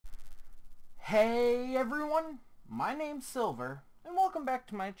Hey everyone, my name's Silver, and welcome back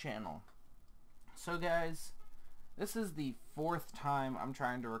to my channel. So guys, this is the fourth time I'm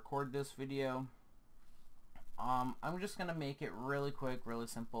trying to record this video. I'm just gonna make it really quick, really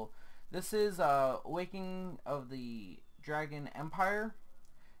simple. This is Awakening of the Dragon Empire.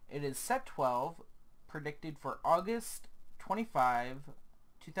 It is set 12, predicted for August 25,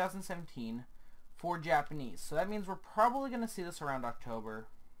 2017 for Japanese. So that means we're probably gonna see this around October.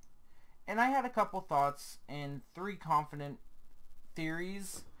 And I had a couple thoughts and 3 confident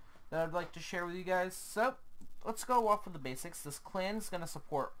theories that I'd like to share with you guys. So, let's go off with the basics. This clan is going to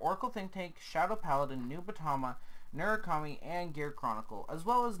support Oracle Think Tank, Shadow Paladin, New Batama, Narukami, and Gear Chronicle, as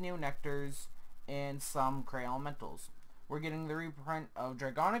well as New Nectars and some Cray Elementals. We're getting the reprint of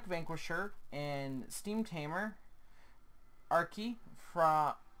Dragonic Vanquisher and Steam Tamer, Archie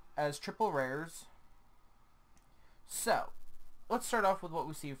as triple rares. So, let's start off with what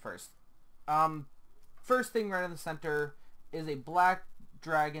we see first. First thing right in the center is a black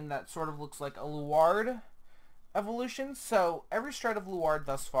dragon that sort of looks like a Luard evolution. So every stride of Luard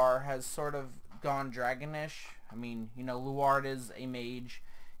thus far has sort of gone dragonish. I mean, you know, Luard is a mage.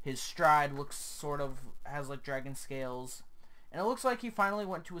 His stride has like dragon scales. And it looks like he finally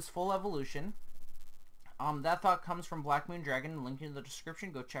went to his full evolution. That thought comes from Black Moon Dragon, link in the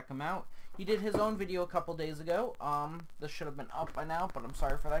description, go check him out. He did his own video a couple days ago. This should have been up by now, but I'm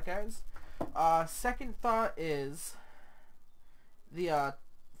sorry for that, guys. Second thought is the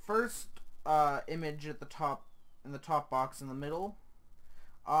first image at the top, in the top box in the middle,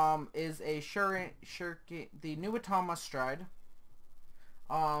 is a the New Batama stride.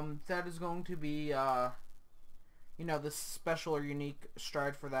 That is going to be you know, this special or unique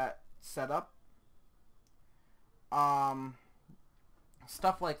stride for that setup.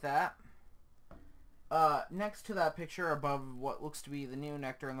 Stuff like that. Next to that picture, above what looks to be the new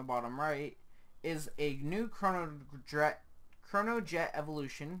Nectar in the bottom right, is a new Chrono Jet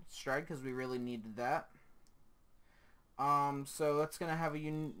Evolution stride, because we really needed that. So that's going to have a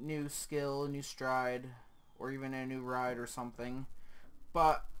new skill, a new stride, or even a new ride or something.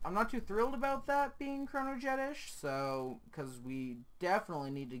 But I'm not too thrilled about that being Chrono Jet-ish, so, because we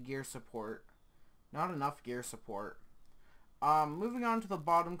definitely needed gear support. Not enough gear support. Moving on to the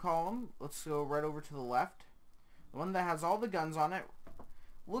bottom column, let's go right over to the left. The one that has all the guns on it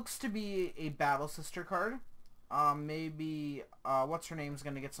looks to be a Battle Sister card. Maybe, what's her name's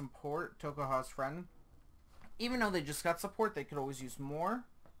going to get some support, Tokuha's friend. Even though they just got support, they could always use more.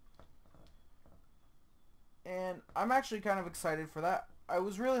 And I'm actually kind of excited for that. I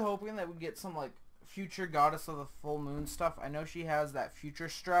was really hoping that we'd get some, like, future Goddess of the Full Moon stuff. I know she has that future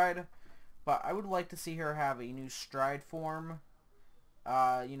stride, but I would like to see her have a new stride form.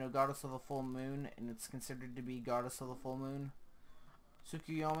 You know, Goddess of the Full Moon, and it's considered to be Goddess of the Full Moon,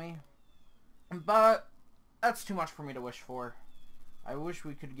 Tsukuyomi. But that's too much for me to wish for. I wish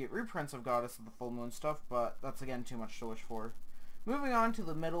we could get reprints of Goddess of the Full Moon stuff, but that's again too much to wish for. Moving on to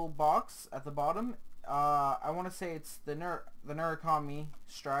the middle box at the bottom, I want to say it's the Narukami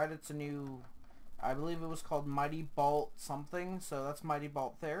stride. It's a new, I believe it was called Mighty Bolt something, so that's Mighty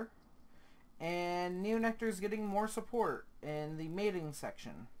Bolt there. And New Nectar is getting more support in the mating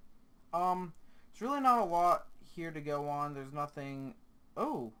section. It's really not a lot here to go on. There's nothing.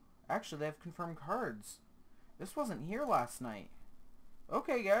 Oh, actually they have confirmed cards. This wasn't here last night.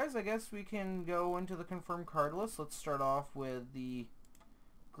 Okay guys, I guess we can go into the confirmed card list. Let's start off with the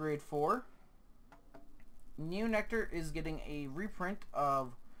grade 4. New Nectar is getting a reprint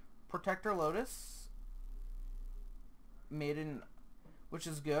of Protector Lotus Maiden, which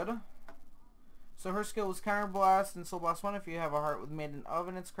is good. So her skill is Counter Blast and Soul Blast 1. If you have a heart with Maiden of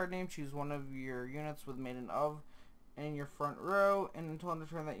in its card name, choose one of your units with Maiden of in your front row, and until end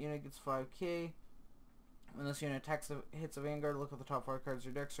of turn that unit gets 5k. When this unit attacks hits a Vanguard, look at the top 5 cards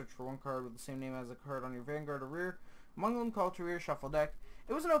of your deck, search for one card with the same name as a card on your Vanguard or rear. Among them, call to rear, shuffle deck.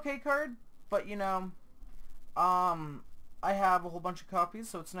 It was an okay card, but you know, I have a whole bunch of copies,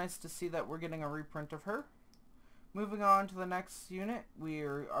 so it's nice to see that we're getting a reprint of her. Moving on to the next unit, we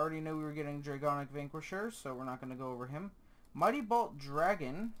already knew we were getting Dragonic Vanquisher, so we're not going to go over him. Mighty Bolt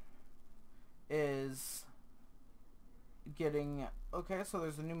Dragon is getting... Okay, so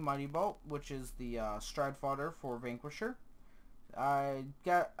there's a new Mighty Bolt, which is the stride fodder for Vanquisher. I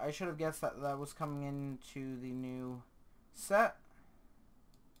should have guessed that that was coming into the new set.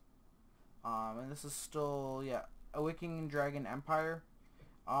 And this is still, yeah, Awakening Dragon Empire.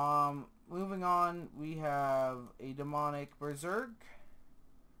 Moving on, we have a Demonic Berserk.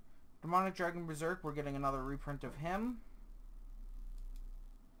 Demonic Dragon Berserk, we're getting another reprint of him.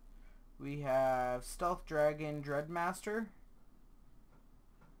 We have Stealth Dragon Dreadmaster.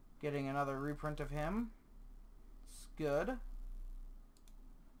 Getting another reprint of him. It's good.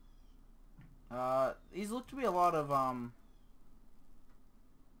 These look to be a lot of,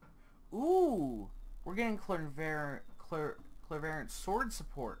 Ooh! We're getting clairvoyant sword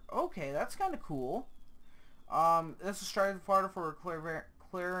support. Okay, that's kind of cool. This is Strider fodder for a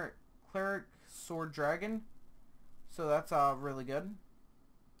cleric sword dragon. So that's, really good.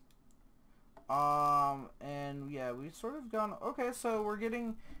 And yeah, we've sort of gone, okay, so we're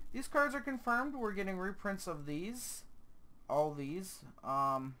getting, these cards are confirmed. We're getting reprints of these. All these.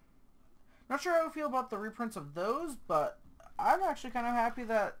 Not sure how I feel about the reprints of those, but I'm actually kind of happy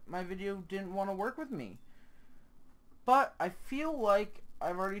that my video didn't want to work with me. But I feel like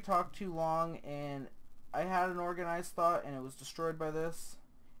I've already talked too long and I had an organized thought and it was destroyed by this.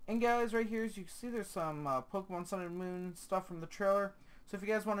 And guys, right here, as you can see, there's some Pokemon Sun and Moon stuff from the trailer. So if you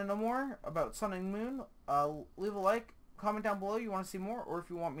guys want to know more about Sun and Moon, leave a like, comment down below you want to see more, or if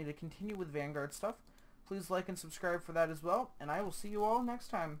you want me to continue with Vanguard stuff, please like and subscribe for that as well. And I will see you all next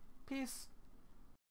time. Peace.